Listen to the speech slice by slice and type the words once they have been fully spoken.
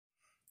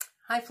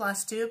Hi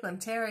Flosstube, I'm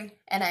Terry.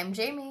 And I'm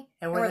Jamie.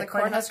 And we're the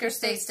Cornhusker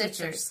State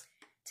Stitchers.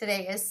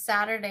 Today is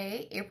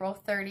Saturday, April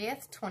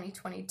 30th,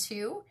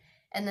 2022,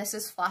 and this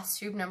is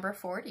Flosstube number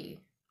 40.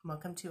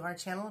 Welcome to our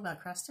channel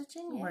about cross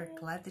stitching. Yay. We're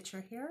glad that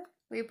you're here.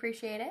 We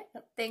appreciate it.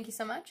 Thank you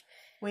so much.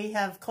 We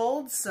have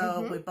colds,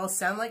 so we both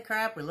sound like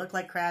crap, we look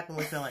like crap, and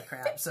we feel like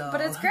crap. So,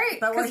 but it's great,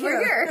 because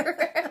we're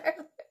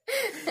here.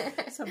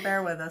 So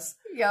bear with us.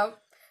 Yep.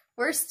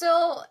 We're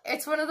still,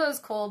 it's one of those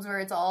colds where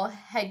it's all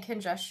head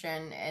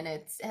congestion, and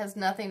it has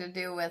nothing to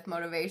do with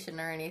motivation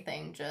or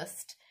anything,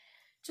 just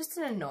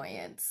an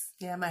annoyance.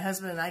 Yeah, my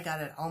husband and I got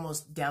it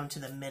almost down to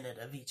the minute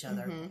of each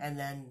other, and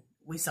then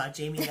we saw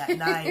Jamie that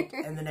night,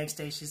 and the next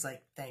day she's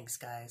like, thanks,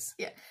 guys.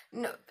 Yeah.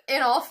 No,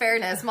 in all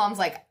fairness, Mom's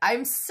like,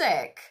 I'm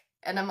sick,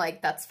 and I'm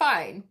like, that's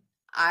fine.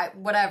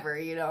 Whatever,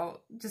 you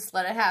know, just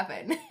let it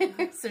happen.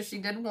 So she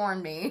did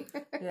warn me.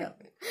 Yeah.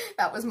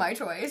 That was my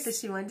choice. So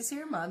she wanted to see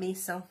her mommy,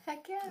 so.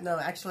 Heck yeah. No,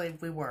 actually,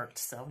 we worked,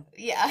 so.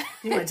 Yeah.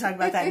 You want to talk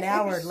about that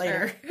now or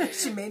later?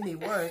 She made me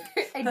work.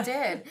 I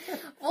did.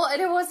 Well,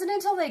 and it wasn't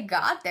until they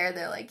got there,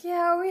 they're like,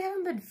 yeah, we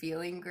haven't been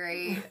feeling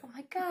great. I'm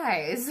like,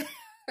 guys.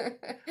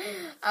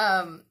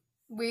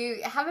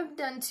 We haven't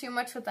done too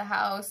much with the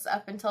house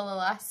up until the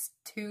last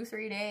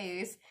 2-3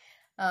 days.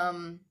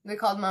 We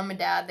called Mom and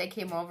Dad. They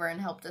came over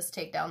and helped us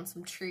take down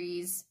some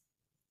trees.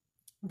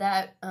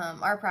 That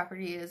our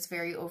property is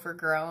very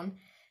overgrown.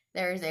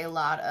 There's a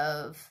lot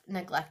of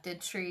neglected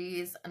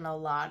trees and a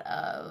lot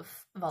of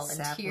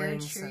volunteer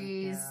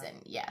trees,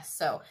 and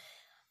so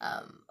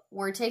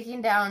we're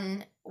taking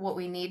down what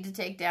we need to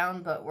take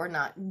down, but we're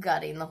not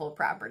gutting the whole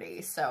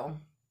property. So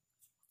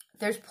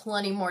there's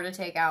plenty more to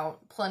take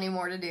out, plenty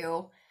more to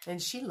do.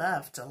 And she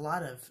left a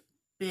lot of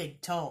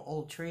big, tall,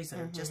 old trees that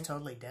are just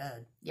totally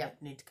dead.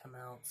 Yep. Need to come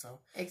out,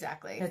 so.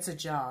 Exactly. It's a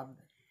job.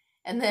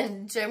 And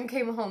then Jim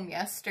came home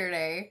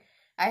yesterday.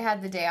 I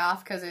had the day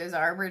off because it was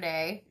Arbor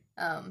Day.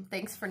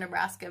 Thanks for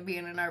Nebraska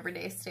being an Arbor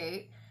Day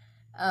state.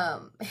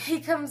 He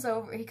comes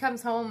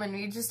home and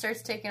he just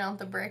starts taking out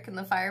the brick in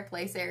the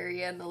fireplace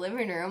area in the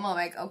living room. I'm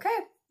like, okay,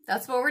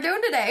 that's what we're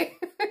doing today.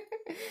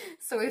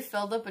 So we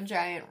filled up a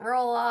giant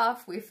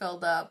roll-off. We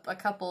filled up a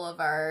couple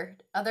of our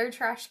other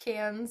trash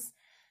cans.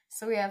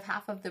 So we have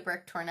half of the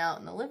brick torn out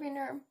in the living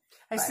room.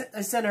 I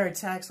sent her a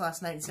text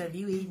last night and said, have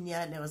you eaten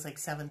yet? And it was like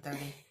 7:30.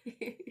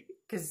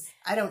 Because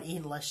I don't eat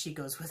unless she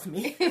goes with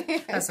me.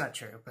 That's not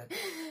true, but.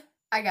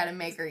 I gotta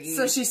make her eat.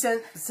 So she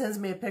sends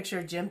me a picture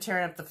of Jim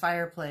tearing up the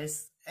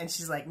fireplace. And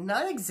she's like,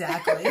 not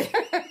exactly.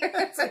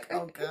 It's like,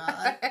 oh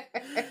God.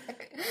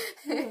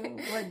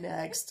 What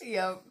next?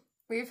 Yep.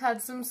 We've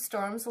had some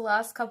storms the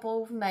last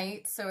couple of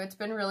nights, so it's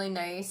been really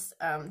nice.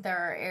 There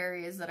are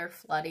areas that are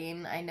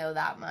flooding. I know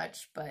that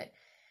much, but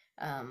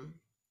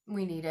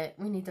we need it.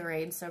 We need the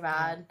rain so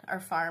bad.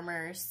 Our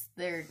farmers,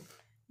 they're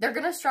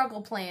gonna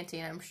struggle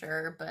planting, I'm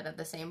sure, but at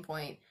the same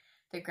point,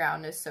 the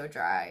ground is so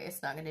dry,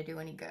 it's not gonna do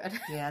any good.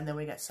 Yeah, and then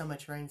we got so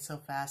much rain so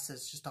fast,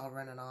 it's just all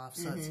running off,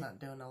 so it's not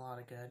doing a lot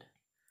of good.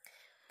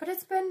 But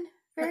it's been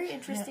very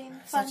interesting.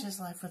 Fun. Such is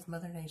life with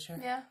Mother Nature.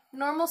 Yeah,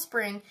 normal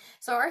spring.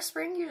 So our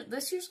spring,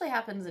 this usually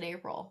happens in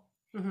April.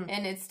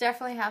 And it's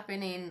definitely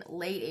happening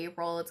late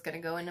April. It's going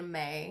to go into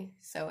May.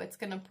 So it's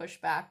going to push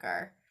back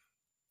our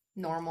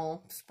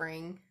normal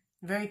spring.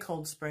 Very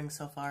cold spring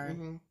so far.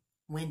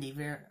 Windy.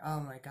 Oh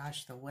my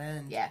gosh, the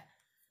wind. Yeah.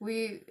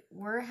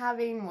 We're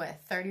having,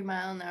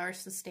 30-mile-an-hour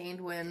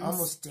sustained winds.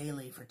 Almost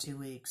daily for 2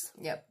 weeks.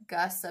 Yep.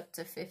 Gusts up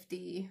to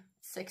 50,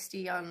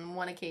 60 on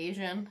one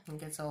occasion.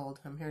 It gets old.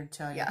 I'm here to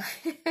tell you. Yeah.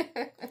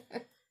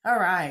 All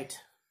right.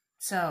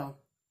 So,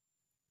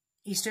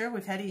 Easter.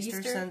 We've had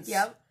Easter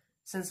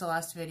since the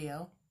last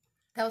video.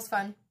 That was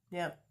fun.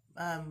 Yep.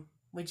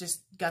 We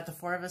just got the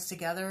 4 of us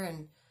together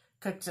and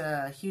cooked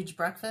a huge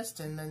breakfast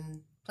and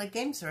then played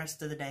games the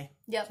rest of the day.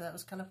 Yep. So that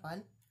was kind of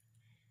fun.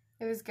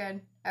 It was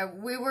good.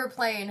 We were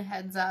playing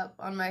Heads Up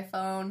on my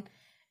phone,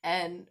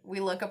 and we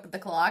look up at the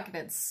clock, and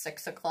it's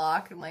 6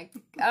 o'clock. I'm like,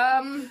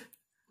 I'm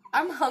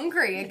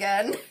hungry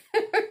again.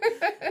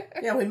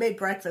 Yeah, we made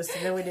breakfast,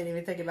 and then we didn't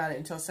even think about it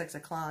until 6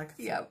 o'clock.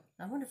 So yep.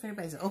 I wonder if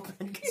anybody's open,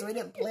 because we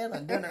didn't plan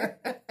on dinner.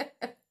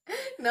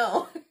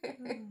 No.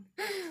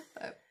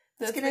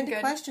 Let's get into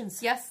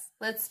questions. Yes,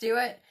 let's do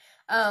it.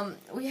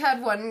 We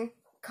had one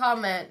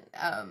comment.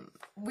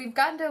 We've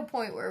gotten to a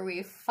point where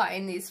we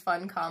find these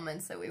fun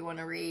comments that we want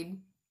to read.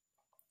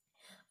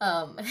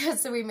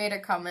 So we made a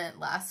comment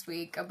last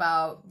week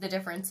about the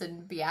difference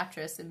in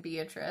Beatrice and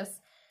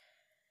Beatrice.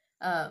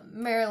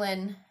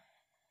 Marlene,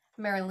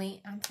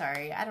 I'm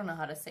sorry, I don't know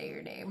how to say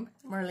your name.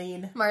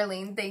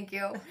 Marlene, thank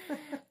you.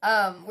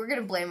 We're going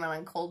to blame it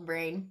on cold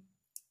brain.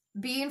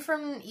 Being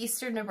from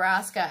eastern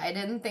Nebraska, I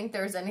didn't think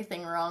there was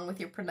anything wrong with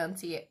your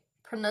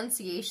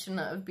pronunciation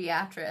of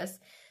Beatrice,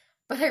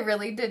 but I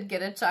really did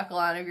get a chuckle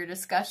out of your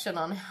discussion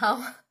on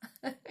how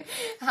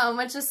how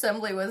much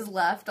assembly was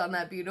left on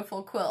that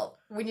beautiful quilt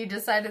when you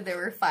decided there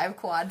were 5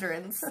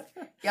 quadrants.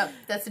 Yep,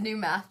 that's a new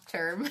math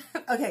term.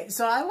 Okay,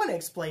 so I want to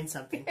explain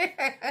something.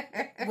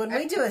 When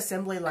we do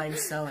assembly line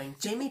sewing,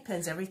 Jamie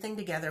pins everything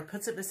together,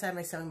 puts it beside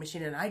my sewing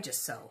machine, and I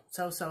just sew.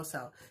 So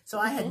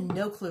I had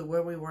no clue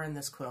where we were in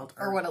this quilt.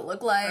 Or what it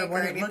looked like, or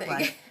anything. Looked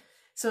like.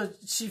 So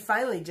she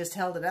finally just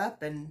held it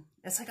up, and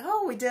it's like,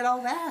 oh, we did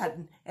all that.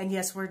 And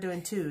yes, we're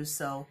doing 2,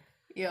 so.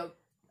 Yep.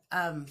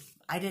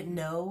 I didn't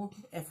know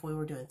if we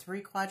were doing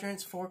 3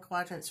 quadrants, 4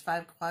 quadrants,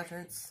 5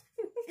 quadrants.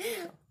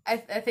 I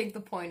think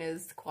the point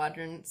is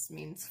quadrants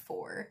means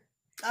 4.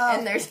 Oh.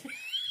 And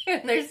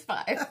there's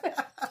 5.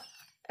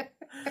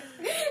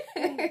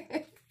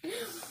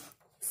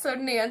 So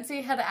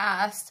Nancy had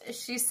asked,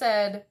 she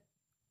said,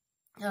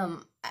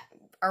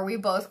 are we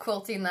both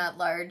quilting that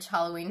large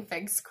Halloween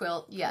figs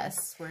quilt?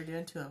 Yes. We're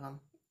doing 2 of them.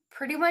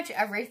 Pretty much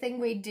everything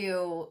we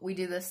do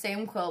the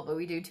same quilt, but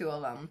we do 2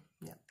 of them.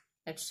 Yeah.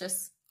 It's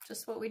just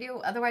what we do.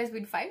 Otherwise,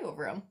 we'd fight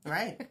over them.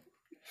 Right.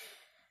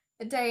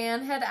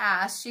 Diane had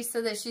asked, she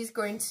said that she's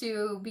going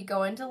to be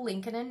going to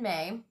Lincoln in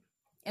May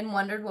and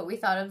wondered what we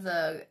thought of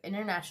the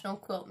International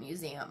Quilt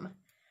Museum.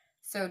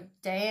 So,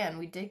 Diane,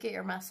 we did get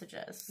your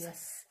messages.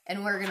 Yes.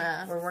 And we're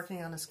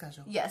working on a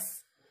schedule.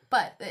 Yes.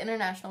 But the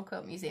International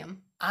Quilt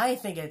Museum. I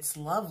think it's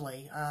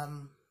lovely.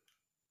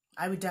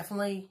 I would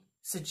definitely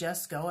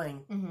suggest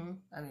going. Mm-hmm.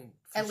 I mean,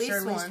 at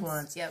least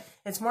once. Yep.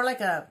 It's more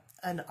like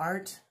an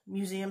art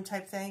museum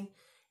type thing.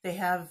 They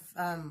have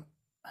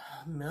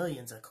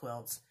millions of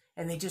quilts,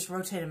 and they just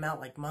rotate them out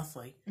like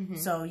monthly. Mm-hmm.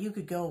 So you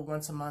could go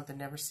once a month and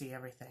never see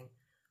everything.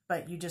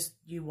 But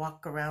you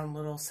walk around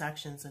little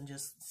sections and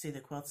just see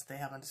the quilts they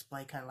have on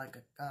display, kind of like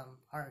a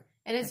art.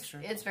 And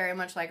it's very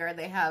much like art.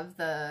 They have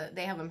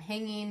them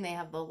hanging. They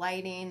have the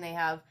lighting. They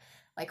have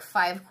like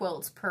 5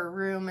 quilts per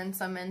room in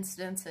some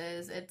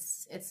instances.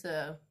 It's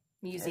a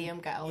museum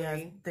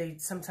gallery. Yeah, they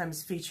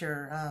sometimes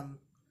feature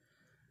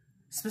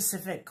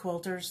specific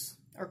quilters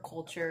or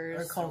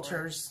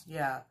cultures.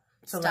 Yeah.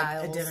 So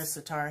styles. like Adina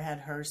Sitar had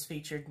hers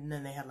featured, and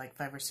then they had like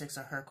 5 or 6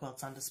 of her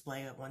quilts on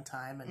display at one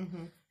time,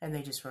 and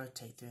they just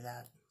rotate through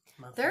that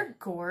monthly. They're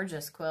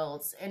gorgeous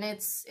quilts, and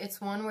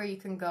it's one where you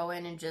can go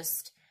in and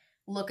just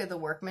look at the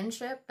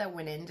workmanship that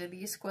went into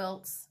these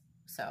quilts.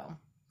 So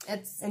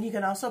and you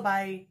can also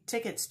buy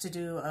tickets to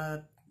do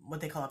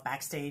what they call a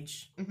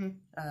backstage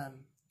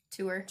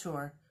tour.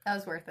 That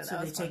was worth it. So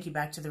they take you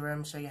back to the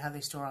room, show you how they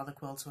store all the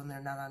quilts when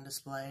they're not on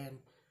display, and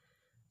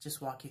just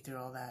walk you through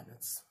all that.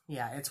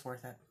 It's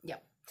worth it.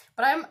 Yep.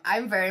 But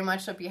I'm very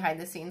much a behind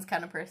the scenes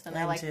kind of person.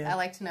 I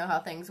like to know how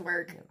things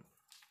work.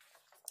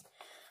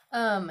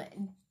 Yep.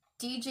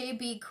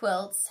 DJB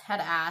Quilts had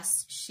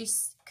asked,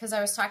 because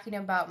I was talking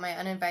about my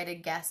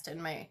uninvited guest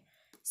and my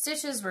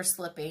stitches were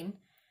slipping.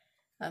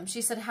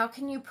 She said, how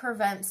can you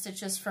prevent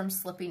stitches from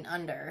slipping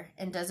under?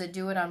 And does it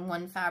do it on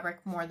one fabric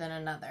more than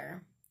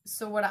another?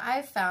 So what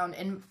I've found,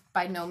 and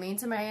by no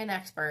means am I an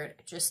expert,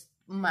 just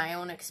my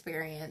own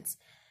experience,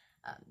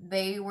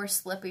 they were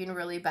slipping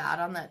really bad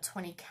on that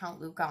 20 count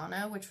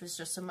Lugana, which was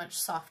just a much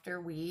softer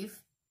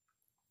weave.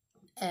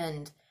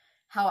 And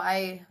how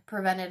I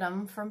prevented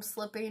them from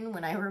slipping,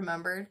 when I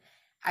remembered,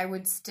 I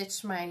would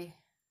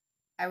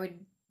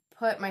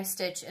put my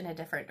stitch in a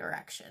different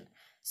direction.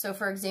 So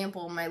for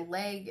example, my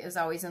leg is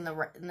always in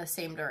the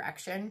same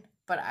direction,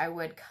 but I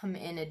would come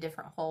in a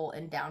different hole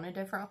and down a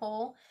different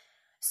hole.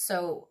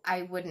 So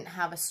I wouldn't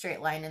have a straight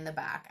line in the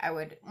back. I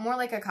would, more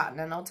like a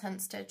continental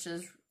tent stitch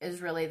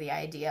is really the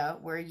idea,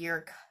 where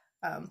you're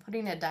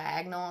putting a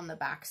diagonal on the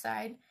back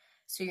side,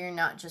 so you're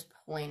not just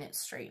pulling it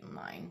straight in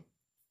line.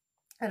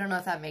 I don't know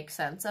if that makes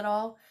sense at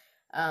all,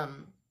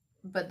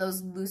 but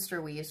those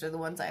looser weaves are the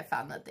ones I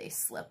found that they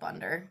slip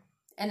under.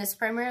 And it's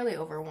primarily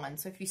over 1,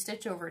 so if you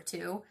stitch over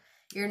 2,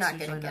 you're not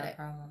going to get it.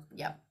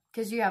 Yep,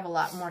 because you have a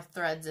lot more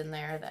threads in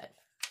there that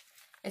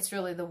it's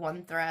really the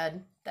one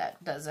thread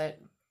that does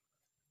it.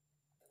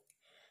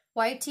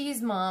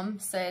 YT's mom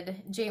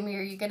said, Jamie,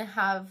 are you going to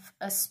have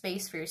a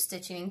space for your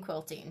stitching and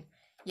quilting?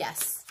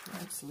 Yes.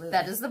 Absolutely.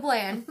 That is the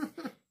plan.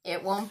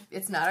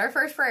 It's not our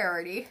first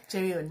priority.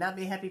 Jamie would not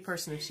be a happy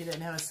person if she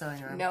didn't have a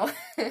sewing room. No.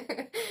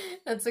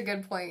 That's a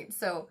good point.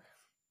 So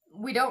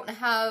we don't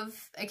have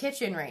a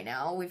kitchen right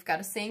now. We've got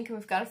a sink and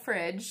we've got a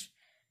fridge.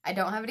 I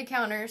don't have any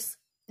counters.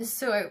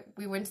 So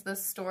we went to the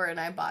store and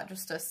I bought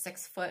just a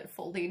 6-foot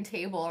folding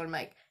table. And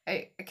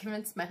I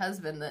convinced my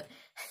husband that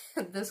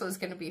this was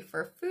going to be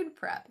for food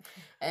prep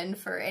and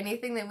for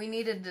anything that we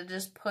needed to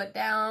just put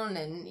down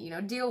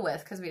and, deal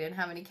with, because we didn't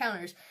have any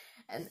counters.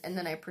 And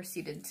then I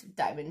proceeded to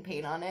diamond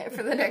paint on it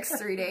for the next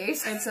 3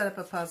 days. And set up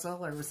a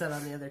puzzle, or was that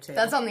on the other table?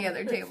 That's on the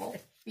other table.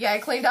 Yeah, I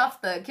cleaned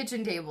off the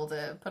kitchen table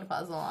to put a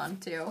puzzle on,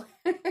 too.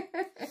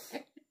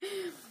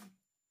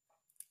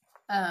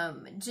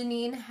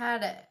 Janine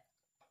had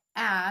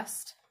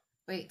asked,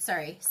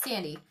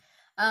 Sandy.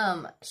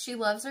 She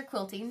loves her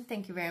quilting.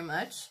 Thank you very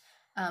much.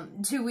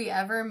 Do we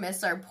ever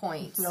miss our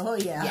points? Oh,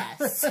 yeah.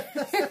 Yes.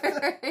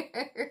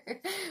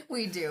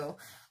 We do.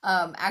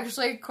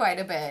 Actually, quite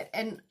a bit.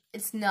 And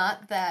it's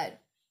not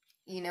that,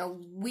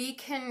 we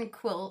can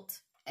quilt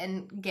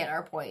and get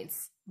our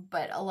points.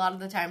 But a lot of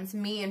the times,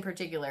 me in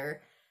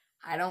particular,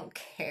 I don't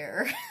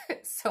care.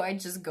 So I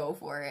just go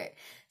for it.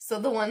 So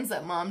the ones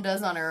that Mom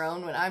does on her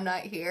own when I'm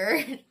not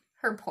here,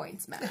 her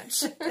points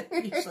match.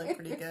 Usually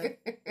pretty good.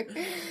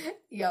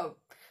 Yep.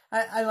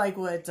 I like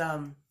what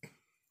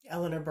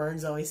Eleanor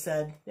Burns always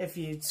said. If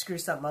you screw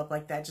something up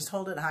like that, just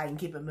hold it high and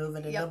keep it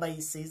moving and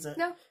nobody sees it.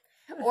 No.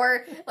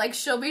 Or, like,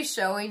 she'll be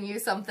showing you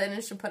something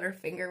and she'll put her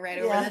finger right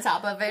over the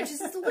top of it. She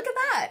says, look at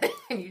that.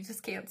 And you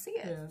just can't see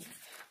it. Yeah.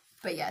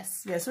 But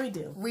yes. Yes, we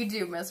do. We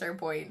do miss our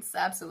points.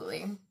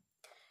 Absolutely.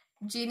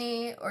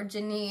 Jeannie or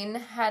Janine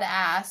had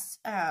asked,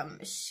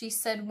 she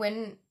said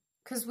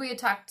because we had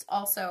talked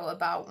also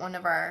about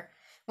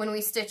when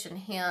we stitch in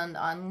hand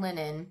on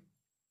linen,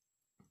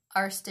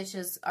 our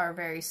stitches are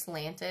very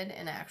slanted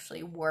and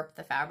actually warp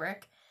the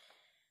fabric.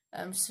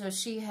 So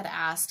she had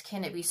asked,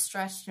 can it be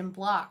stretched in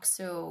blocks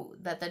so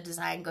that the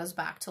design goes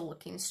back to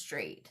looking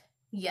straight?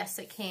 Yes,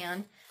 it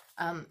can.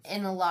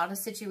 In a lot of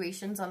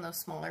situations on those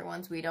smaller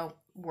ones, we don't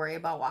worry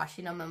about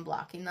washing them and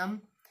blocking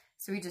them.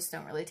 So we just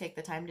don't really take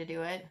the time to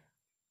do it.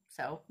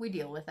 So we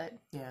deal with it.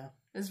 Yeah.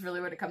 Is really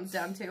what it comes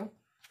down to.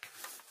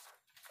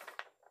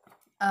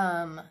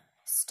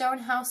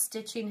 Stonehouse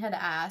Stitching had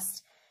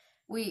asked,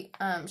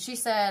 she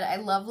said, I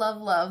love, love,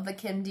 love the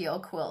Kim Deal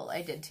quilt.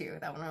 I did too.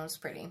 That one was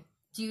pretty.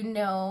 Do you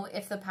know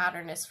if the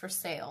pattern is for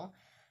sale?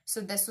 So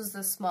this was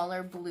the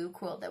smaller blue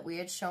quilt that we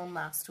had shown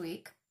last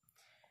week.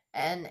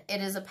 And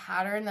it is a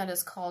pattern that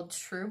is called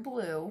True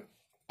Blue.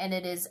 And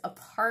it is a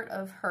part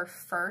of her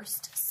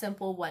first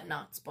Simple What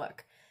Knots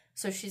book.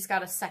 So she's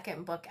got a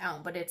second book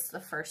out, but it's the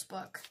first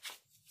book.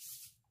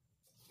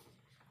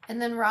 And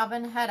then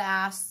Robin had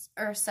asked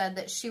or said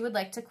that she would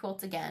like to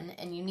quilt again,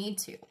 and you need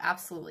to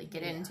absolutely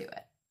get into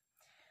it.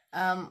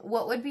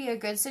 What would be a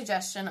good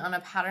suggestion on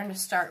a pattern to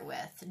start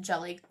with?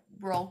 Jelly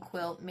roll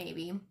quilt,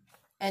 maybe.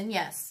 And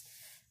yes,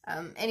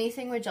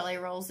 anything with jelly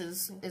rolls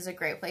is a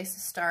great place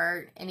to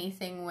start.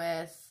 Anything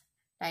with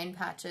 9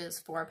 patches,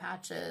 4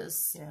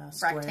 patches,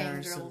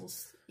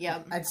 rectangles.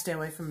 Yep. I'd stay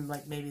away from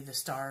like maybe the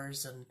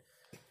stars and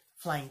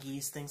flying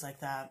geese, things like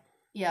that.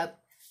 Yep.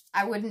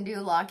 I wouldn't do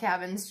log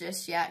cabins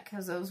just yet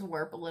because those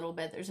warp a little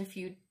bit. There's a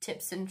few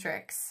tips and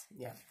tricks.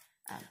 Yeah.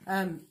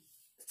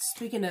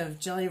 Speaking of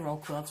jelly roll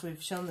quilts,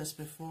 we've shown this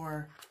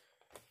before.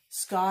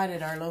 Scott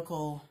at our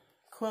local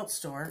quilt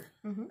store,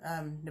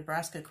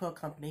 Nebraska Quilt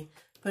Company,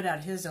 put out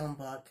his own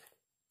book.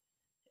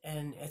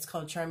 And it's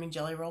called Charming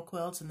Jelly Roll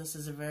Quilts. And this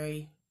is a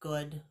very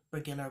good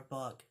beginner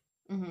book.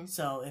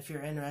 So if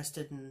you're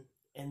interested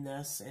in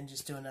this and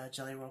just doing a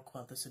jelly roll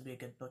quilt, this would be a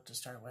good book to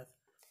start with.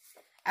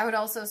 I would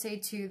also say,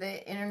 too,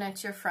 that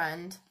internet's your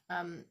friend.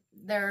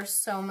 There are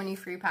so many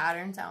free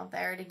patterns out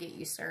there to get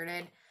you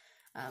started.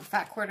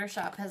 Fat Quarter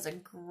Shop has a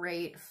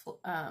great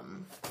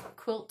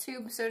quilt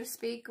tube, so to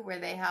speak, where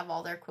they have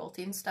all their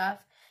quilting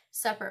stuff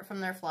separate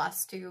from their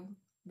Flosstube.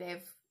 They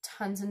have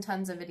tons and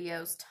tons of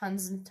videos,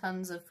 tons and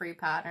tons of free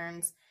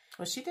patterns.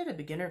 Well, she did a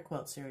beginner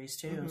quilt series,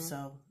 too,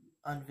 so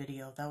on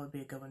video. That would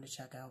be a good one to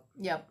check out.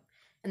 Yep.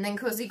 And then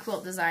Cozy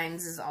Quilt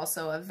Designs is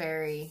also a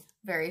very,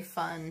 very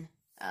fun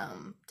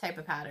type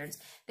of patterns.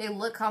 They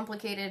look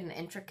complicated and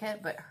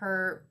intricate, but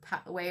her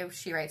way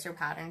she writes her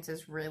patterns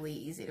is really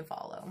easy to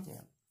follow.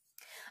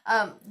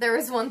 Yeah. There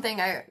was one thing,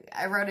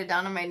 I wrote it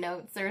down in my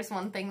notes. There was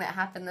one thing that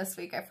happened this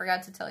week I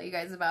forgot to tell you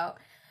guys about.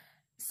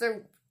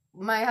 So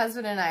my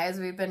husband and I,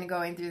 as we've been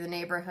going through the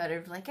neighborhood,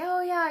 are like,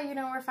 oh yeah, you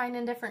know, we're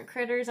finding different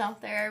critters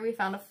out there. We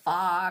found a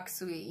fox.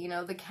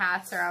 The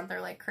cats are out there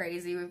like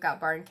crazy. We've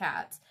got barn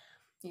cats.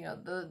 You know,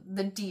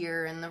 the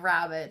deer and the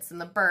rabbits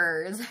and the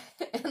birds.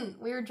 And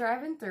we were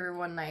driving through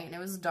one night and it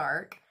was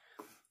dark.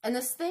 And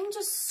this thing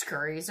just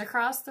scurries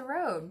across the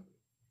road.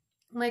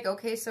 I'm like,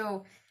 okay,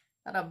 so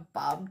that a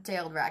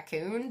bobtailed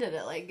raccoon? Did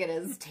it like get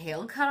his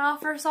tail cut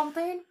off or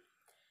something?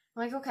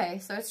 I'm like, okay,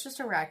 so it's just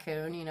a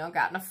raccoon, you know,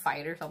 got in a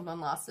fight or something,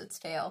 lost its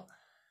tail.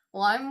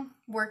 Well, I'm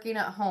working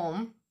at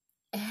home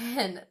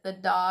and the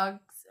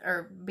dogs,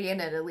 or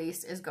Bandit at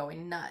least, is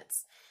going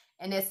nuts.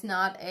 And it's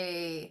not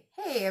a,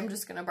 hey, I'm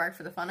just going to bark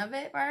for the fun of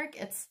it bark.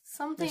 It's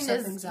something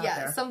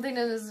something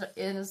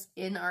is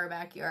in our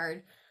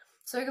backyard.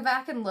 So I go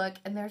back and look,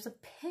 and there's a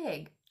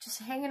pig just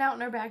hanging out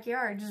in our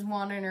backyard, just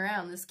wandering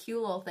around, this cute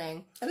little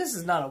thing. And this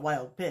is not a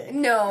wild pig.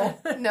 No,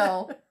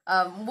 no.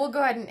 We'll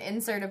go ahead and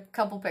insert a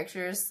couple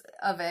pictures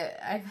of it.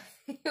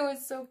 It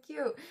was so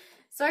cute.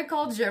 So I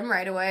called Jim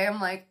right away. I'm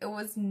like, it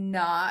was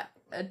not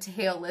a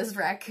tailless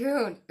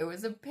raccoon. It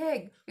was a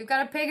pig. We've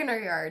got a pig in our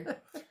yard.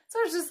 So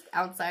I was just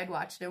outside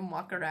watching him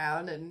walk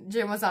around, and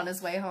Jim was on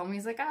his way home.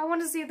 He's like, I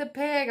want to see the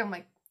pig. I'm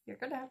like, you're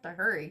going to have to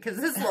hurry because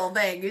this little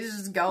thing is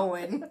just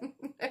going.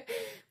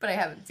 But I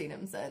haven't seen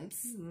him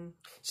since.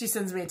 She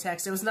sends me a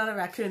text. It was not a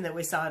raccoon that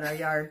we saw in our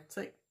yard. It's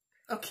like,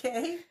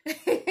 okay,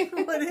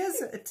 what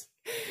is it?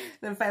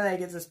 Then finally I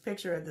get this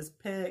picture of this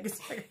pig.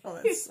 It's like, oh,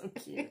 that's so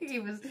cute. He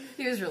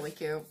was really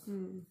cute.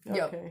 Okay.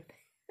 Yep.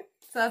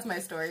 So that's my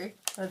story.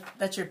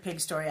 That's your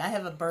pig story. I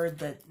have a bird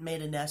that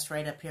made a nest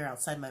right up here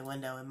outside my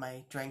window in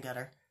my drain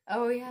gutter.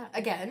 Oh, yeah.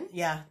 Again?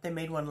 Yeah, they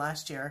made one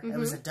last year. It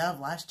was a dove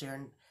last year,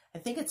 and I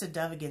think it's a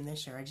dove again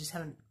this year. I just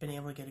haven't been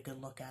able to get a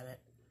good look at it.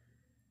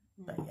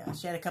 But yeah,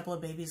 she had a couple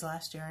of babies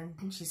last year,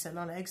 and she's sitting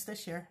on eggs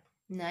this year.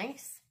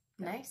 Nice.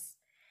 Nice.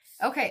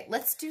 Okay,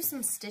 let's do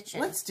some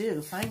stitching. Let's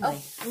do, finally.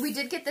 Oh, we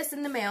did get this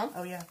in the mail.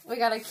 Oh, yeah. We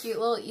got a cute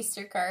little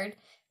Easter card.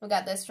 We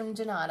got this from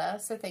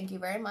Janata, so thank you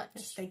very much.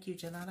 Thank you,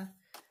 Janata.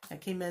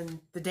 That came in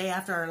the day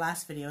after our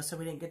last video, so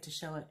we didn't get to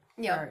show it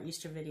for our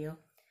Easter video.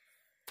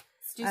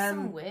 Let's do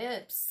some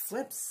whips.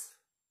 Whips.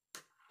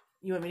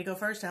 You want me to go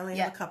first? I only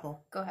have a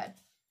couple. Go ahead.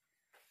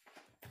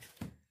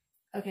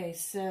 Okay,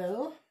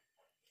 so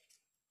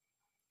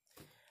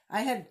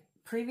I had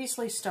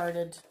previously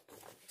started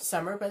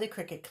Summer by the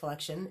Cricket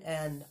Collection,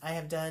 and I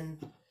have done,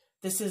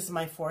 this is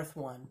my 4th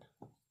one.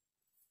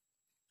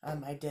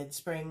 I did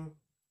spring,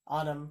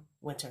 autumn,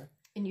 winter.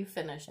 And you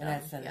finished them. And I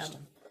finished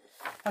them.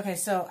 Okay,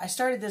 so I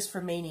started this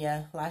for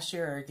Mania last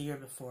year or the year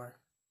before.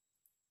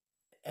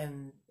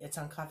 And it's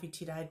on coffee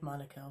tea dyed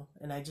Monaco.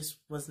 And I just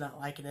was not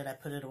liking it. I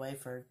put it away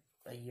for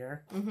a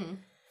year.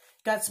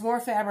 Got some more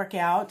fabric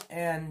out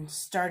and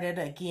started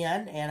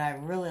again. And I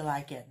really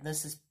like it.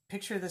 This is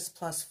Picture This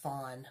plus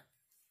Fawn.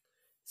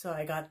 So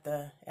I got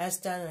the S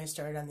done and I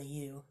started on the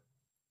U.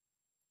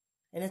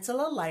 And it's a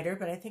little lighter,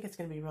 but I think it's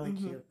going to be really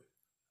cute.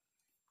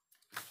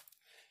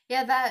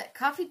 Yeah, that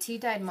coffee tea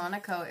dyed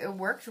Monaco, it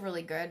worked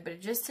really good, but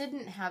it just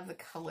didn't have the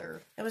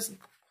color. It was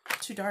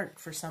too dark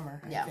for summer,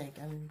 I think.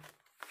 I mean,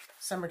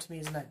 summer to me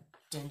is not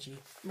dingy.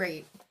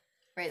 Right.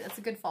 Right, that's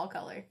a good fall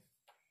color.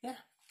 Yeah.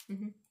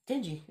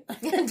 Dingy.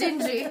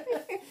 Dingy.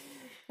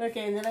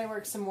 Okay, and then I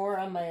worked some more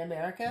on my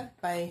America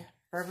by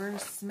Barbara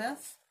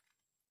Smith.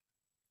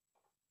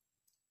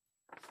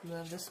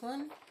 Love this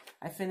one.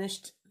 I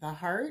finished the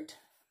heart.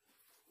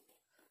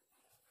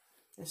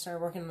 I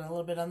started working a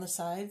little bit on the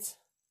sides.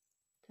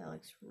 That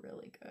looks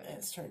really good.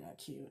 It's turned out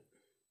cute.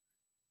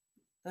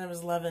 I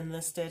was loving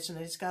this stitch, and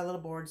I just got a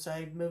little bored, so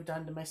I moved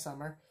on to my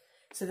summer.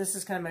 So this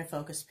is kind of my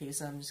focus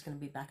piece, and I'm just going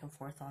to be back and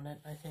forth on it,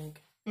 I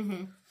think.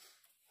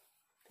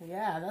 But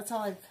yeah, that's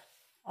all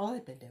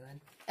I've been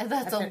doing. And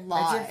that's a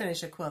lot. I did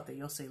finish a quilt that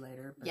you'll see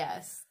later. But.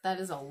 Yes, that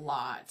is a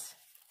lot.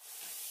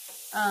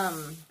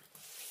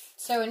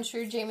 So in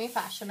true Jamie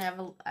fashion, I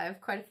have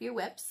quite a few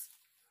whips.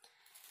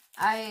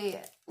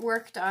 I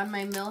worked on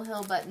my Mill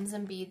Hill Buttons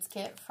and Beads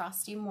kit,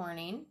 Frosty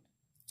Morning.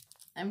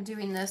 I'm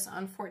doing this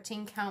on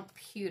 14 count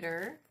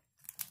pewter.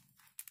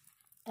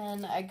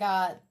 And I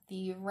got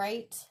the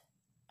right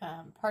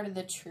part of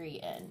the tree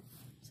in.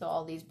 So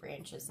all these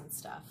branches and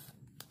stuff.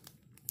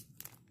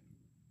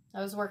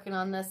 I was working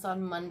on this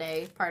on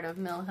Monday, part of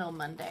Mill Hill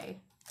Monday.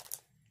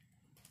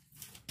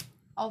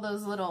 All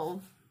those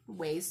little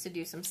ways to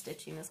do some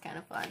stitching is kind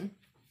of fun.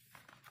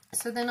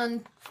 So then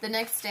on the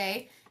next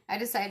day, I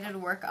decided to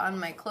work on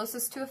my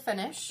closest to a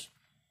finish,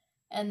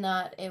 and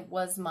that it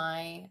was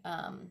my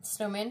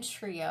Snowman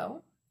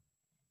Trio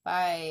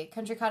by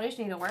Country Cottage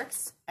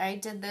Needleworks. I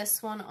did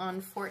this one on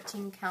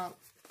 14 count,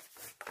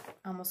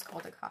 almost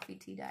called a coffee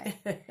tea dye,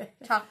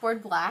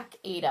 chalkboard black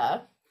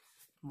Ada.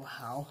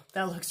 Wow,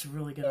 that looks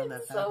really good on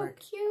that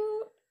fabric. So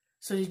cute.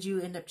 So did you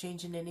end up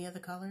changing any of the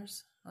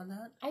colors on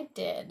that? I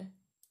did.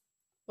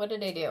 What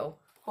did I do?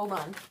 Hold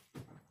on.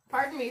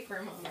 Pardon me for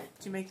a moment.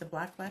 Did you make the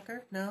black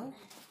blacker? No?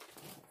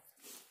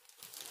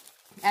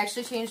 I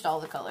actually changed all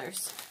the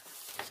colors.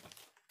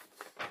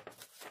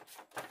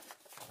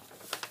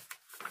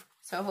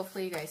 So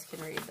hopefully you guys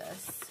can read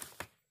this.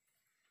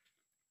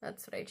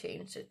 That's what I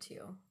changed it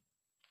to.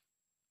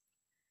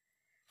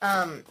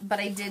 But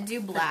I did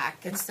do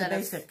black instead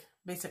of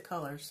basic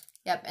colors.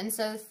 Yep,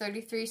 instead of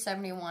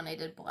 3371, I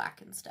did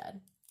black instead.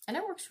 And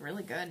it works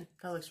really good.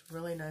 That looks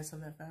really nice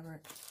on that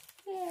fabric.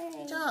 Yay.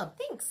 Good job.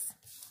 Thanks.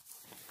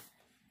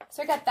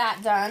 So I got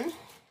that done.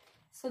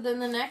 So then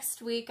the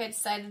next week I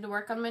decided to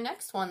work on my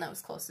next one that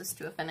was closest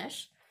to a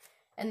finish.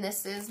 And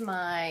this is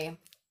my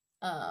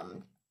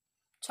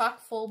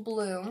Chock Full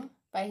Bloom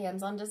by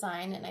Hands On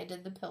Design, and I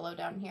did the pillow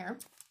down here.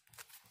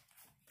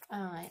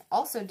 I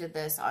also did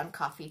this on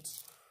coffee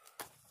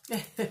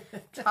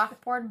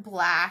chalkboard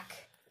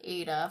black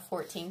Ada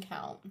 14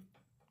 count.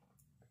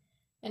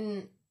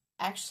 And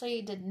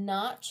actually did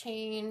not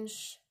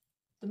change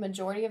the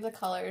majority of the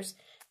colors.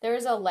 There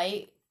is a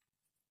light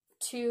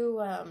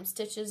 2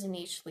 stitches in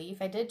each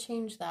leaf. I did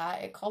change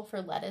that. It called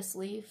for lettuce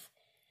leaf,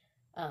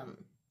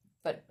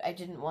 but I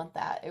didn't want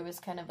that. It was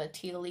kind of a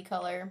tealy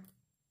color.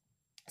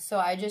 So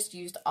I just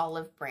used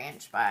Olive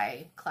Branch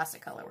by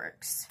Classic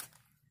Colorworks.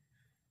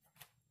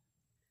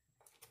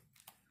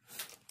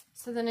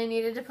 So then I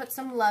needed to put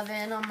some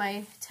love-in on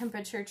my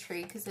temperature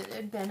tree because it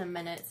had been a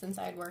minute since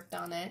I'd worked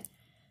on it.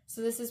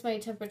 So this is my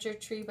temperature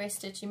tree by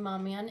Stitching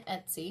Mommy on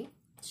Etsy.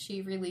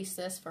 She released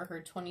this for her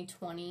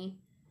 2020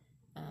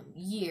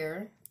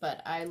 year,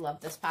 but I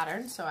love this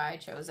pattern, so I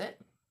chose it.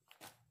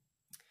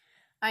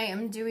 I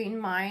am doing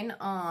mine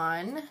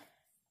on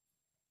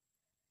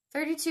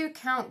 32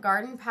 count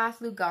Garden Path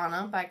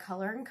Lugana by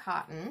Color and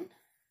Cotton.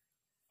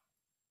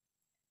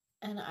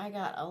 And I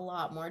got a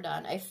lot more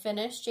done. I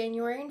finished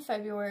January and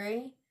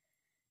February,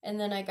 and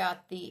then I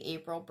got the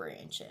April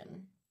branch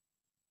in.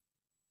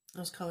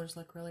 Those colors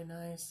look really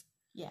nice.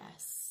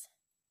 Yes.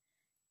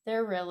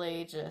 They're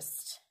really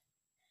just...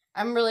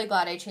 I'm really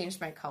glad I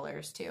changed my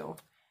colors, too,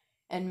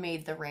 and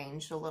made the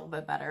range a little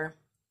bit better.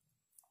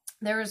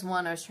 There was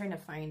one, I was trying to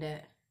find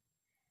it.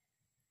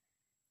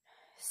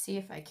 See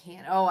if I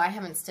can. Oh, I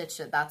haven't stitched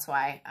it, that's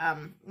why.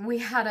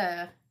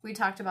 We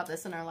talked about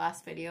this in our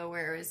last video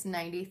where it was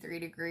 93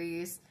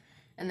 degrees,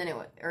 and then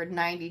or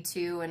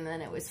 92, and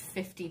then it was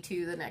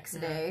 52 the next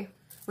day.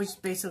 Which is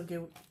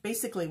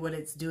basically what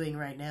it's doing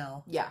right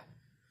now. Yeah.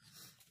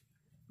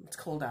 It's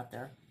cold out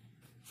there.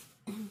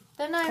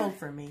 Then cold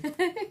for me.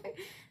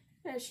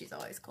 She's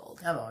always cold.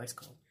 I'm always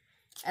cold.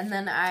 And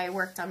then I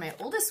worked on my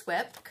oldest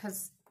WIP,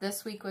 because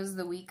this week was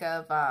the week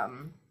of, I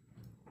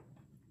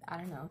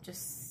don't know,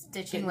 just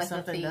stitching with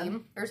a theme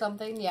done. Or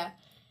something, yeah.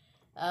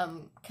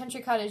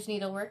 Country Cottage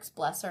Needleworks,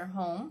 bless her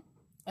home.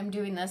 I'm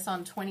doing this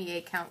on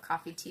 28 count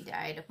coffee tea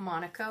dyed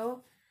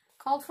Monaco.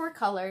 Called for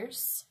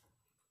colors.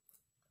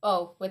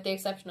 Oh, with the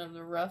exception of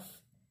the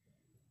roof.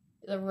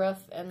 The roof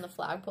and the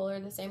flagpole are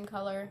the same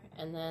color,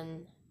 and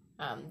then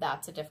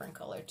that's a different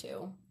color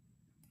too.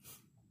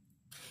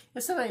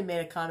 If somebody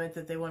made a comment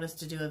that they want us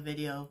to do a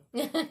video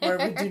where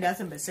we do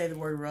nothing but say the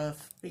word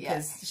roof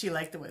because she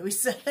liked the way we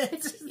said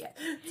it. Yeah.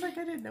 It's like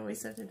I didn't know we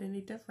said it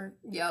any different.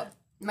 Yep.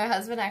 My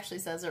husband actually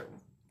says it.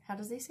 How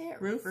does he say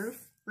it? Roof.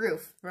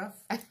 Roof.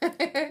 Rough. I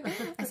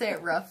say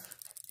it rough.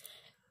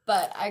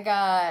 But I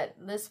got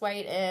this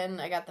white in.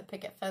 I got the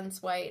picket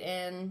fence white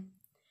in.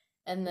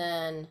 And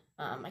then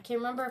I can't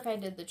remember if I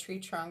did the tree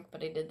trunk,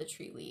 but I did the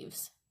tree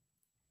leaves.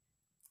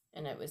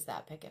 And it was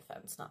that picket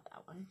fence, not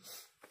that one.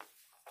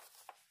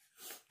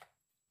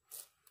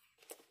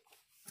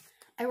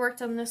 I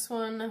worked on this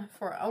one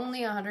for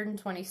only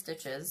 120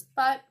 stitches,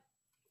 but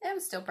it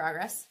was still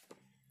progress.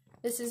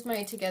 This is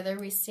my Together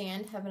We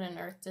Stand Heaven and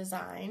Earth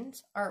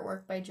designed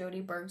artwork by Jody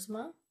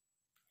Bergsma.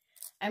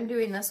 I'm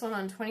doing this one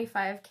on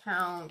 25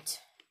 count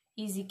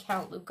easy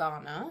count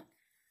Lugana.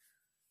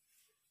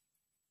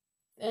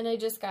 And I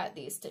just got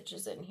these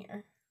stitches in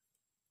here.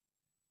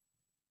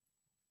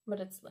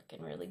 But it's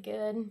looking really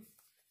good.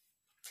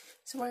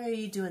 So why are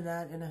you doing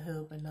that in a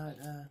hoop and not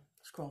a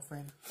scroll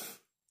frame?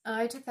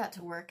 I took that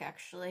to work,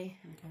 actually.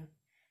 Okay.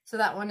 So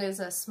that one is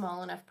a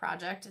small enough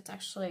project. It's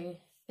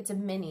a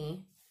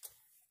mini.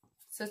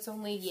 So it's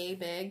only yay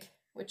big,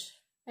 which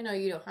I know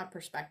you don't have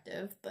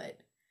perspective, but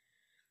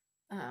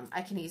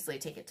I can easily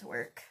take it to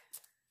work.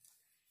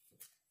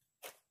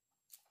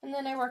 And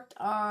then I worked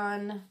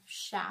on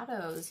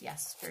shadows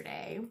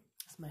yesterday.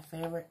 That's my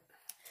favorite.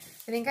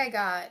 I think I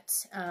got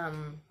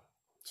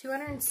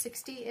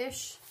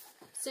 260-ish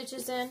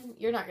stitches in.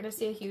 You're not going to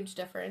see a huge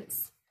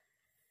difference.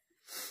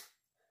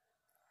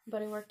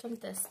 But I worked on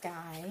this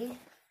guy.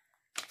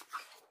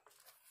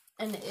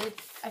 And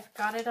I've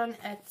got it on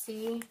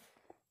Etsy.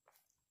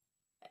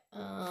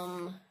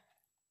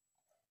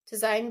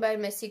 Designed by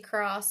Missy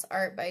Cross,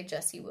 art by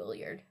Jessie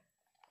Williard.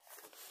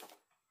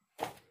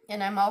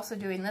 And I'm also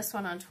doing this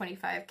one on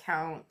 25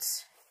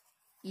 count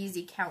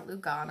easy count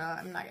Lugana.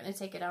 I'm not going to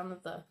take it out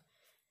of the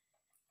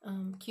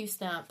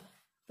Q-snap,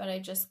 but I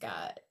just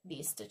got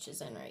these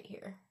stitches in right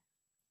here.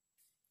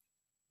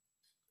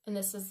 And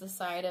this is the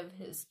side of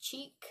his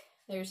cheek.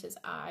 There's his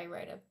eye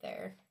right up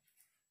there.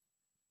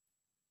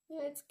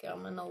 It's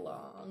coming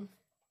along.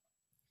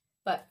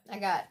 But I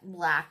got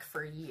black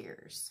for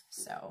years,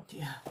 so.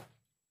 Yeah.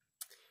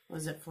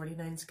 Was it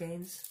 49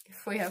 skeins?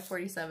 We have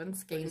 47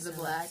 skeins of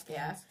black,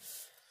 yeah.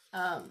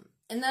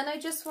 And then I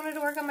just wanted to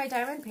work on my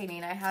diamond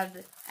painting. I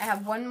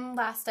have one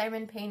last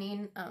diamond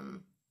painting.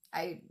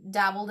 I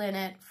dabbled in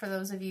it, for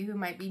those of you who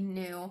might be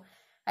new.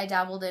 I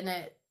dabbled in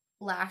it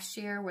last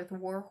year with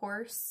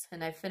Warhorse,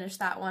 and I finished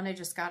that one. I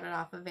just got it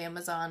off of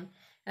Amazon.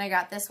 And I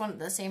got this one at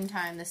the same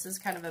time. This is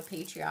kind of a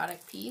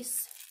patriotic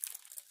piece.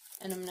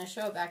 And I'm going to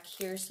show it back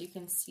here so you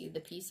can see the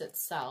piece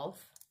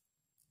itself.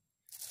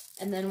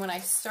 And then when I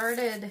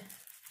started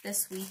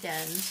this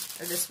weekend,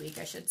 or this week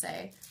I should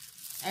say,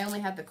 I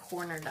only had the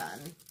corner done.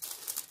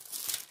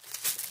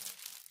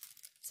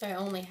 So I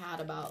only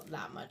had about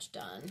that much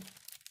done.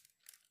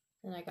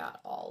 And I got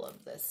all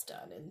of this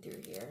done in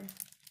through here.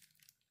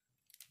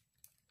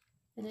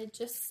 And it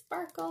just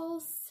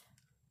sparkles.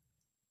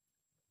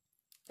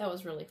 That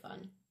was really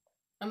fun.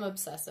 I'm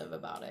obsessive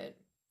about it.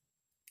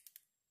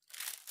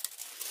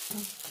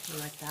 I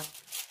like that.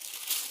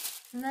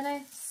 And then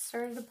I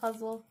started a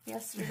puzzle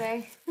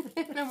yesterday.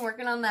 And I'm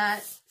working on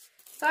that.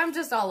 So I'm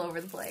just all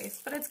over the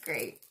place. But it's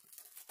great.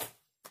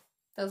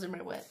 Those are my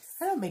WIPs.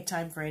 I don't make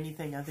time for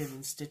anything other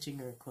than stitching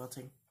or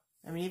quilting.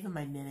 I mean, even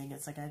my knitting,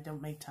 it's like I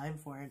don't make time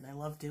for it, and I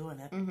love doing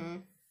it. Mm-hmm.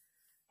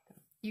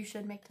 You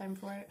should make time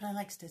for it. But I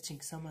like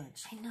stitching so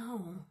much. I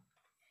know.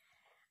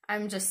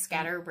 I'm just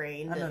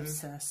scatterbrained. I'm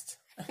obsessed.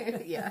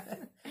 Yeah.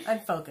 I'm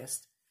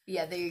focused.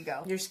 Yeah, there you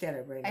go. You're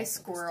scatterbrained. I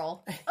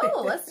squirrel.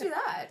 Oh, let's do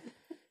that.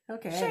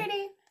 Okay.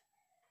 Shady.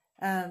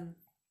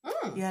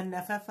 You had an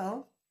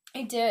FFO?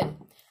 I did.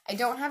 I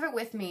don't have it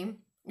with me,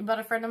 but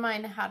a friend of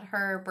mine had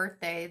her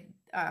birthday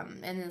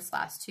in this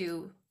last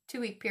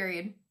two-week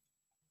period.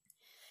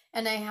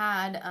 And I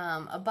had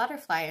a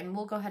butterfly, and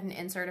we'll go ahead and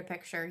insert a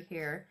picture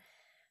here.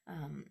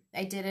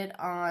 I did it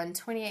on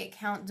 28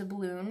 count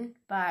doubloon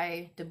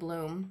by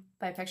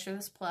Picture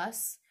This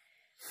Plus.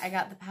 I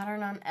got the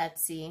pattern on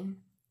Etsy,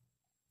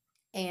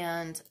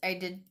 and I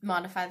did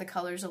modify the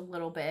colors a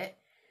little bit.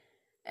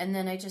 And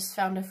then I just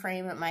found a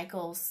frame at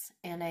Michael's,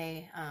 and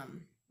I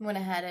went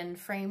ahead and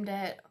framed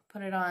it,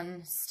 put it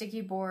on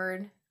sticky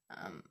board.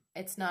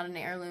 It's not an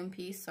heirloom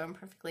piece, so I'm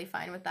perfectly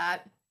fine with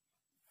that.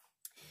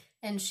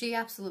 And she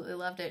absolutely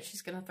loved it.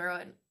 She's gonna throw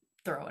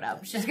it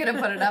up. She's gonna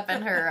put it up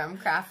in her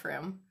craft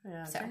room.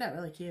 Yeah, so. turned out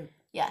really cute.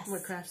 Yes.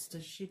 What crafts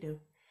does she do?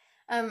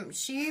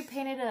 She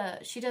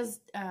does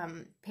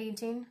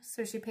painting,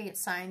 so she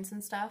paints signs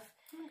and stuff.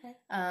 Okay.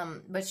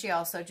 But she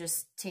also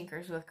just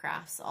tinkers with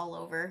crafts all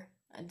over.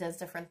 Does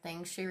different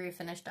things. She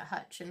refinished a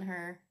hutch in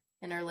her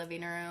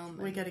living room.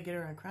 We got to get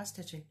her on cross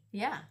stitching.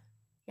 Yeah.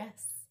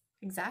 Yes.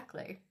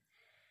 Exactly.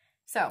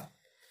 So.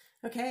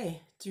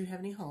 Okay. Do you have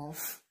any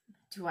hauls?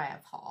 Do I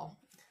have haul?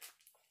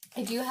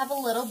 I do have a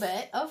little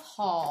bit of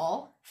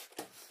haul.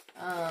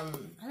 I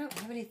don't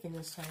have anything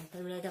this time.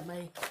 I mean, I got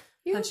my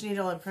Punch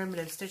Needle and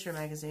Primitive Stitcher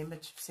magazine, but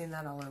you've seen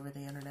that all over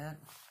the internet.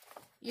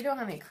 You don't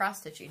have any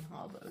cross-stitching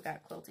haul, but we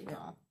got quilting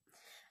haul.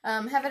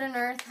 Heaven and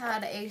Earth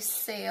had a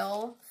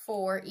sale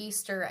for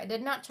Easter. I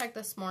did not check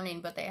this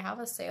morning, but they have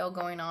a sale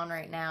going on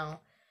right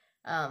now.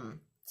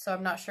 So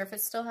I'm not sure if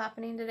it's still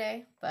happening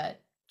today,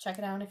 but check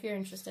it out if you're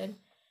interested.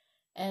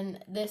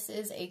 And this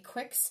is a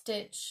Quick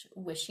Stitch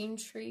Wishing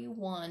Tree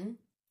 1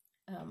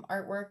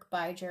 artwork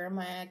by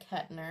Jeremiah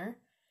Kettner.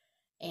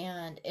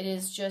 And it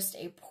is just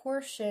a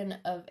portion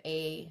of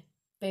a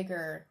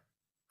bigger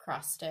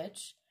cross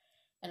stitch.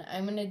 And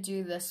I'm going to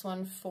do this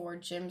one for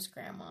Jim's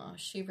grandma.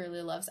 She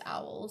really loves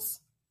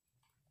owls.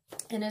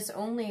 And it's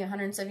only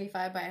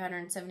 175 by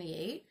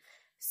 178.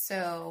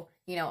 So,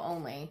 you know,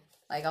 only.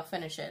 Like, I'll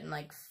finish it in,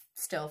 like,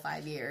 still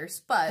 5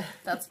 years. But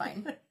that's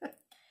fine.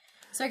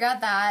 So I got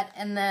that.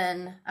 And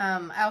then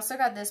I also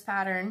got this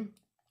pattern.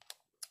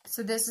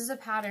 So this is a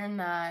pattern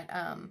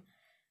that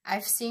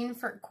I've seen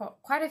for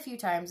quite a few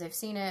times. I've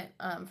seen it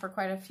for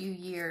quite a few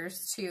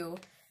years, too.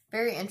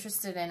 Very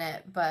interested in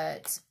it,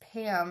 but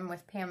Pam,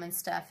 with Pam and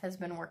Steph, has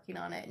been working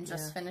on it and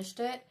just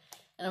finished it.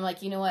 And I'm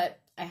like, you know what?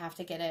 I have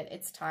to get it.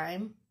 It's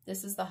time.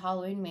 This is the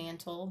Halloween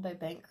Mantle by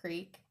Bent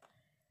Creek.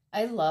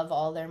 I love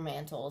all their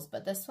mantles,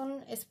 but this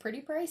one is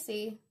pretty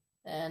pricey.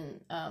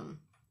 And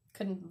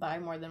couldn't buy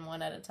more than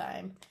one at a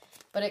time.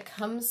 But it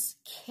comes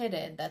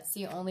kitted. That's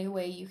the only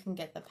way you can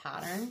get the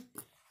pattern.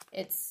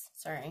 It's,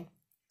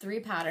 3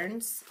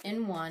 patterns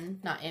in one.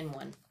 Not in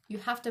one. You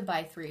have to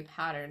buy 3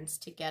 patterns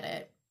to get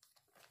it.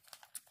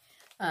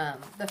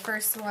 The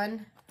first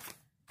one,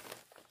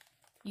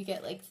 you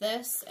get like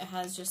this. It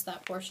has just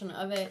that portion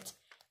of it.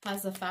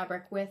 Has the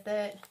fabric with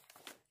it.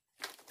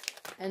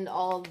 And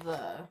all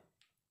the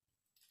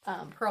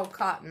pearl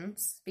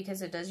cottons,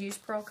 because it does use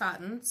pearl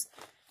cottons.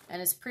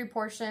 And it's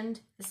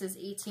pre-portioned. This is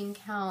 18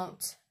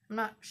 count. I'm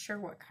not sure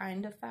what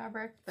kind of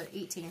fabric, but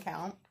 18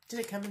 count. Did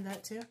it come in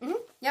that too? Mm-hmm.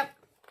 Yep.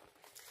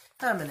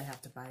 I'm going to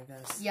have to buy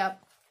this.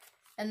 Yep.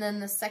 And then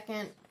the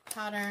second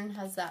pattern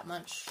has that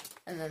much.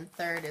 And then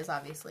third is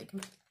obviously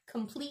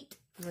complete.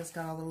 And it's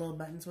got all the little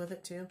buttons with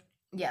it too?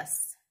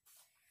 Yes.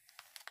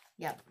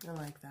 Yep. I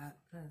like that.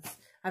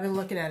 I've been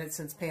looking at it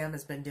since Pam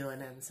has been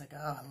doing it. And it's like,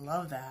 oh, I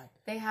love that.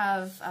 They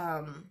have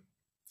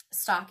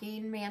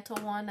stocking mantle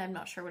one. I'm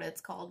not sure what it's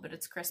called, but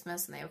it's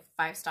Christmas and they have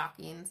 5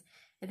 stockings.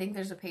 I think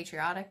there's a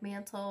patriotic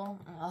mantle.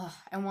 Ugh,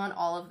 I want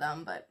all of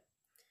them, but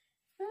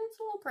it's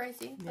a little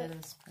pricey. Yeah, it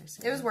is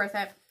pricey. It was worth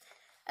it.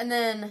 And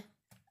then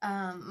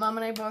Mom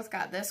and I both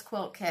got this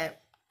quilt kit.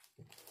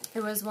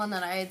 It was one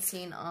that I had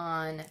seen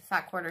on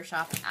Fat Quarter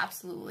Shop.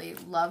 Absolutely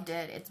loved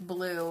it. It's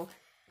blue.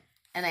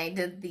 And I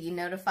did the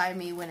notify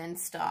me when in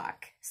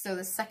stock. So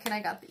the second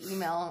I got the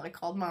email, I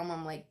called Mom.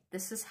 I'm like,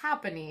 this is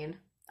happening.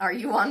 Are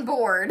you on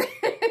board?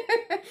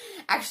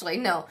 Actually,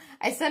 no.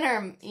 I sent her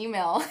an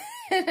email.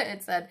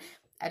 It said,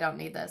 I don't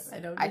need this. I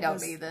don't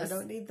need this. I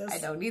don't need this. I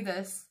don't need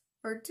this.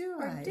 Or do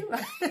I? Or do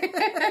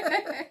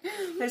I?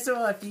 They said,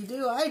 well, if you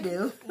do, I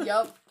do.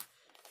 Yep.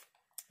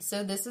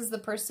 So this is the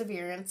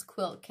Perseverance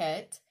quilt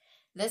kit.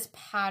 This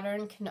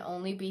pattern can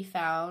only be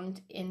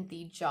found in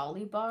the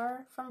Jolly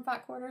Bar from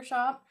Fat Quarter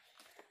Shop.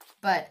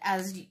 But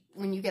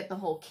when you get the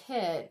whole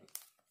kit,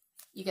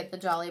 you get the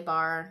Jolly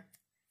Bar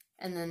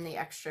and then the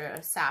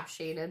extra sash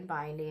shaded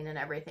binding and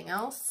everything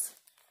else.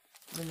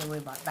 And then we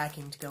bought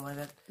backing to go with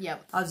it.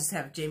 Yep. I'll just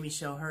have Jamie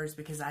show hers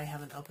because I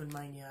haven't opened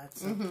mine yet.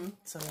 So,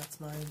 so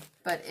that's mine.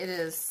 But it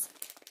is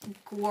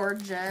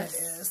gorgeous.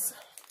 It is.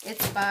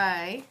 It's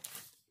by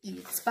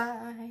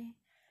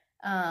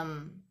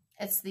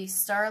it's the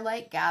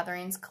Starlight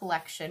Gatherings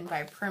collection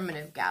by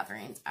Primitive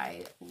Gatherings.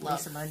 I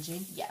love Lisa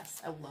Mungy.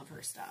 Yes, I love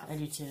her stuff. I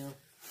do too.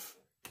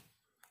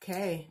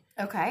 Okay.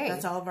 Okay.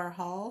 That's all of our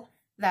haul?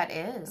 That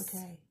is.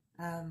 Okay.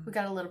 We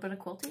got a little bit of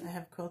quilting. I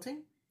have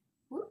quilting.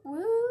 Woo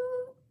woo.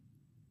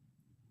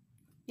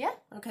 Yeah.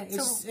 Okay.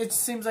 It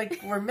seems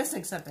like we're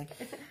missing something.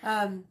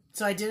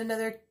 So I did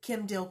another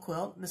Kim Deal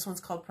quilt. This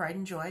one's called Pride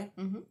and Joy.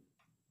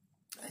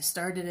 I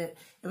started it.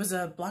 It was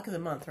a block of the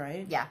month,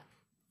 right? Yeah.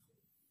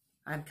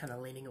 I'm kind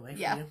of leaning away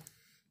from Yeah. you.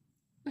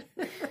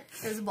 It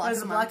was a block, it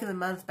was a block of the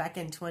month back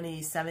in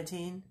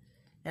 2017,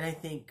 and I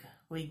think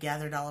we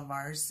gathered all of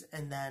ours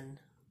and then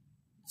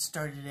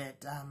started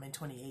it in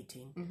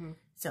 2018. Mm-hmm.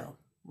 So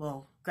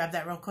we'll grab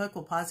that real quick.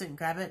 We'll pause it and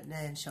grab it and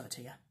then show it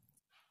to you.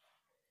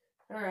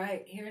 All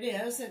right, here it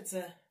is. It's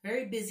a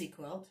very busy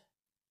quilt.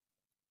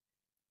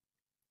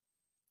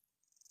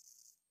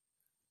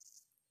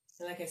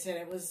 And like I said,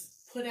 it was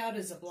put out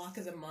as a block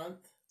of the month.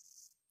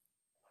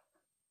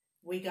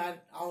 We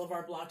got all of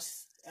our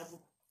blocks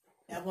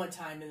at one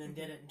time and then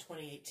did it in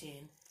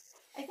 2018.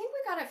 I think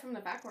we got it from the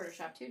back order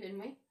shop too, didn't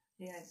we?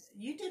 Yeah,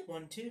 you did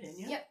one too, didn't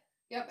you?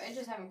 Yep. I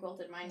just haven't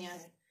quilted mine yet.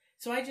 Okay.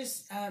 So I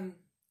just,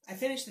 I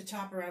finished the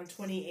top around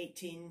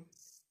 2018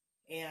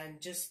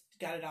 and just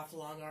got it off the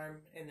long arm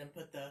and then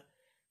put the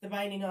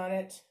binding on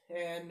it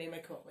and made my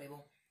quilt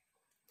label.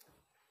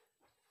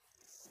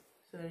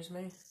 So there's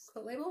my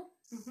quilt label.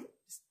 Mm-hmm.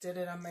 Just did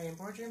it on my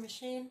embroidery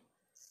machine.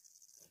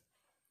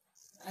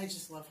 I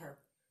just love her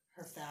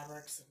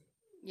fabrics.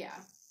 Yeah.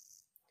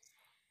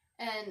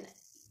 And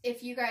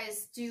if you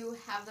guys do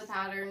have the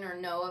pattern or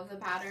know of the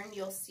pattern,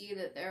 you'll see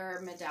that there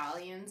are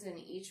medallions in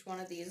each one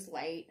of these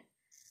light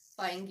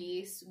flying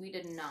geese. We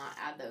did not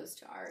add those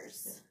to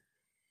ours. Yeah.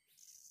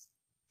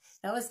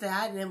 That was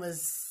that, and it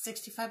was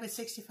 65 by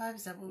 65.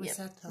 Is that what we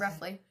said? Okay.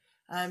 Roughly.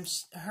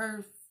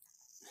 Her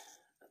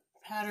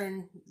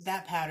pattern,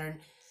 that pattern,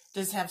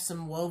 does have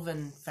some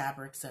woven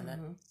fabrics in it.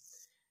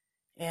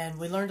 And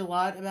we learned a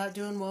lot about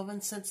doing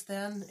woven since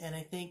then, and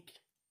I think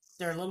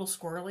they're a little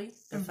squirrely.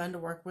 They're fun to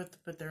work with,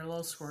 but they're a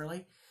little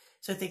squirrely.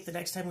 So I think the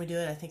next time we do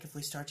it, I think if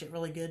we starch it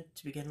really good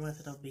to begin with,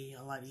 it'll be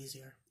a lot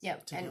easier to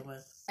deal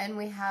with. And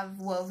we have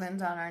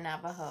wovens on our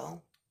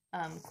Navajo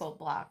quilt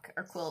block,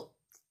 or quilt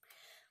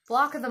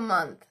block of the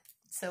month.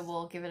 So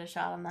we'll give it a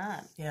shot on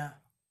that. Yeah.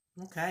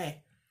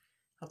 Okay.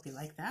 Hope you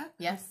like that.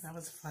 Yes. That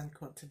was a fun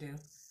quilt to do.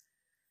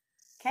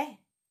 Okay.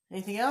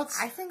 Anything else?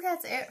 I think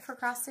that's it for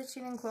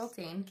cross-stitching and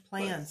quilting.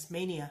 Plans.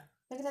 Mania.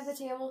 Looking at the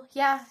table.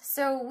 Yeah,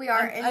 so we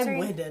are I'm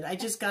winded. I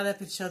just got up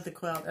and showed the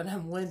quilt, and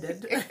I'm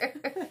winded. This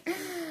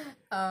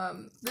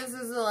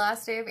is the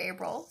last day of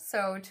April,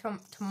 so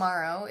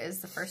tomorrow is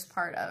the first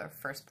part of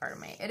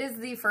May. It is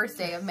the first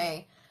day of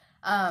May.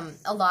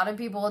 A lot of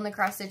people in the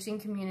cross-stitching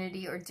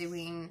community are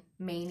doing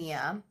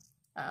Mania.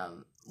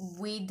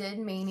 We did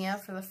Mania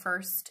for the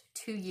first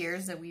 2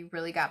 years that we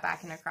really got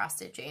back into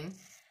cross-stitching.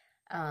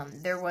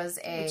 There was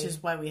which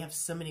is why we have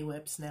so many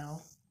whips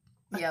now.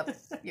 Yep.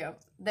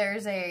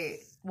 There's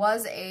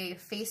was a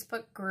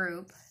Facebook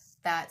group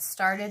that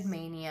started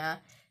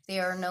Mania. They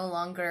are no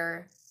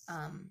longer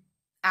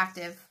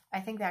active.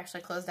 I think they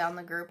actually closed down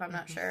the group. I'm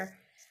not sure.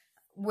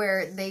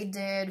 Where they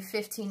did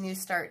 15 new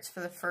starts for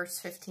the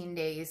first 15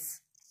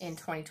 days in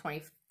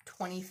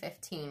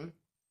 2015.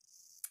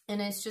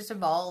 And it's just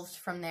evolved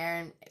from there.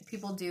 And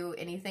people do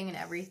anything and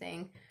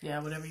everything. Yeah,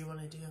 whatever you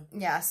want to do.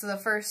 Yeah, so the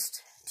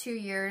first 2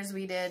 years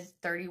we did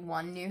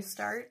 31 new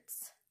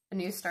starts. A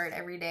new start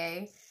every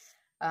day.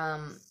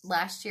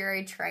 Last year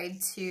I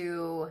tried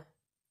to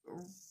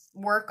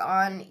work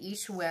on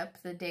each whip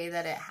the day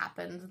that it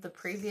happened the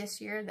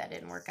previous year. That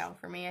didn't work out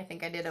for me. I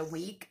think I did a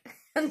week.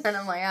 And then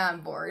I'm like,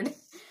 I'm bored.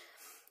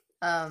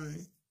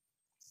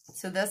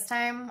 So this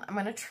time I'm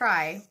going to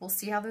try. We'll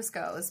see how this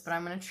goes. But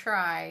I'm going to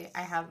try.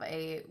 I have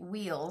a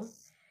wheel.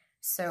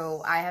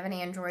 So I have an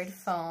Android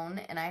phone.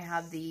 And I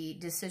have the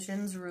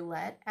Decisions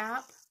Roulette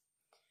app.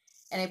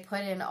 And I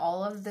put in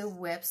all of the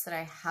whips that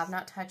I have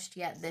not touched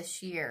yet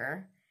this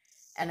year.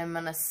 And I'm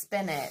going to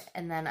spin it.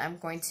 And then I'm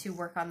going to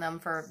work on them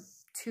for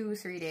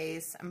 2-3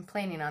 days. I'm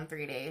planning on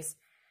 3 days.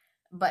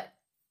 But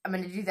I'm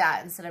going to do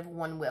that instead of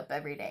one whip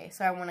every day.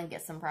 So I want to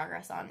get some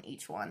progress on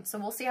each one. So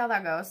we'll see how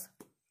that goes.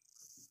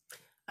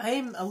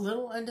 I'm a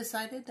little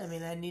undecided. I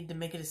mean, I need to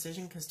make a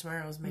decision because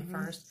tomorrow is May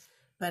 1st.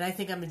 But I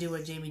think I'm going to do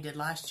what Jamie did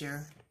last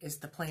year is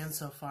the plan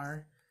so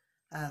far.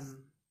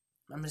 I'm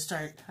going to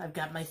start. I've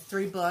got my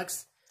 3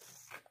 books.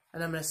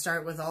 And I'm going to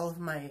start with all of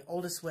my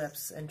oldest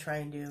whips and try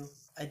and do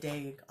a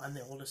day on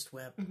the oldest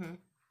whip.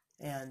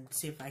 And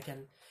see if I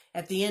can,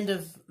 at the end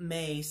of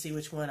May, see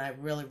which one I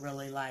really,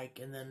 really like.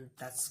 And then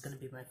that's going to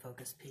be my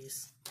focus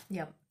piece.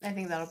 Yep. I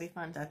think that'll be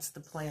fun. That's the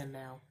plan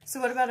now.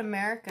 So what about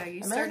America?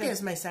 America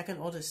is my second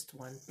oldest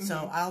one.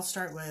 So I'll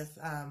start with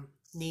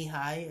Knee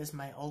High is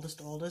my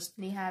oldest.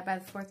 Knee High by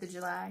the 4th of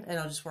July. And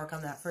I'll just work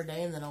on that for a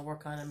day. And then I'll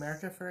work on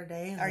America for a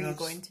day. And Are you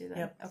going to then?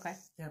 Yep. Okay.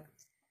 Yep.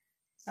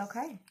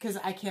 Okay. Because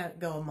I can't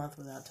go a month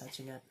without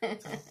touching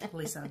it. So at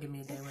least that'll give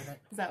me a day with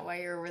it. Is that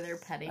why you're over there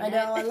petting it? I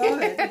know. I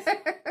love it.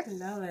 I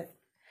love it.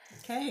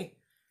 Okay.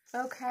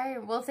 Okay.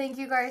 Well, thank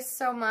you guys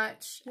so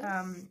much.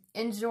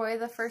 Enjoy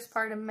the first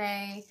part of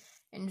May.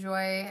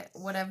 Enjoy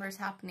whatever's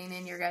happening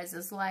in your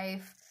guys'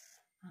 life.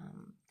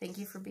 Thank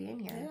you for being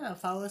here. Yeah.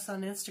 Follow us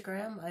on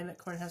Instagram. I'm at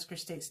Cornhusker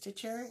State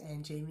Stitcher.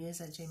 And Jamie is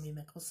at Jamie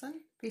Mickelson.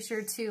 Be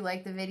sure to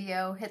like the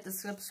video. Hit the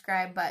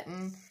subscribe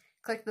button.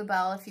 Click the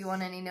bell if you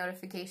want any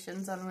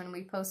notifications on when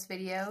we post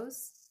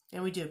videos.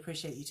 And we do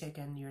appreciate you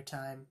taking your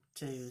time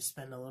to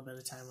spend a little bit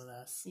of time with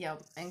us.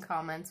 Yep, and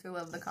comments. We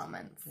love the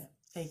comments. Yeah.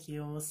 Thank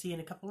you, and we'll see you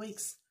in a couple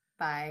weeks.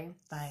 Bye.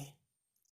 Bye.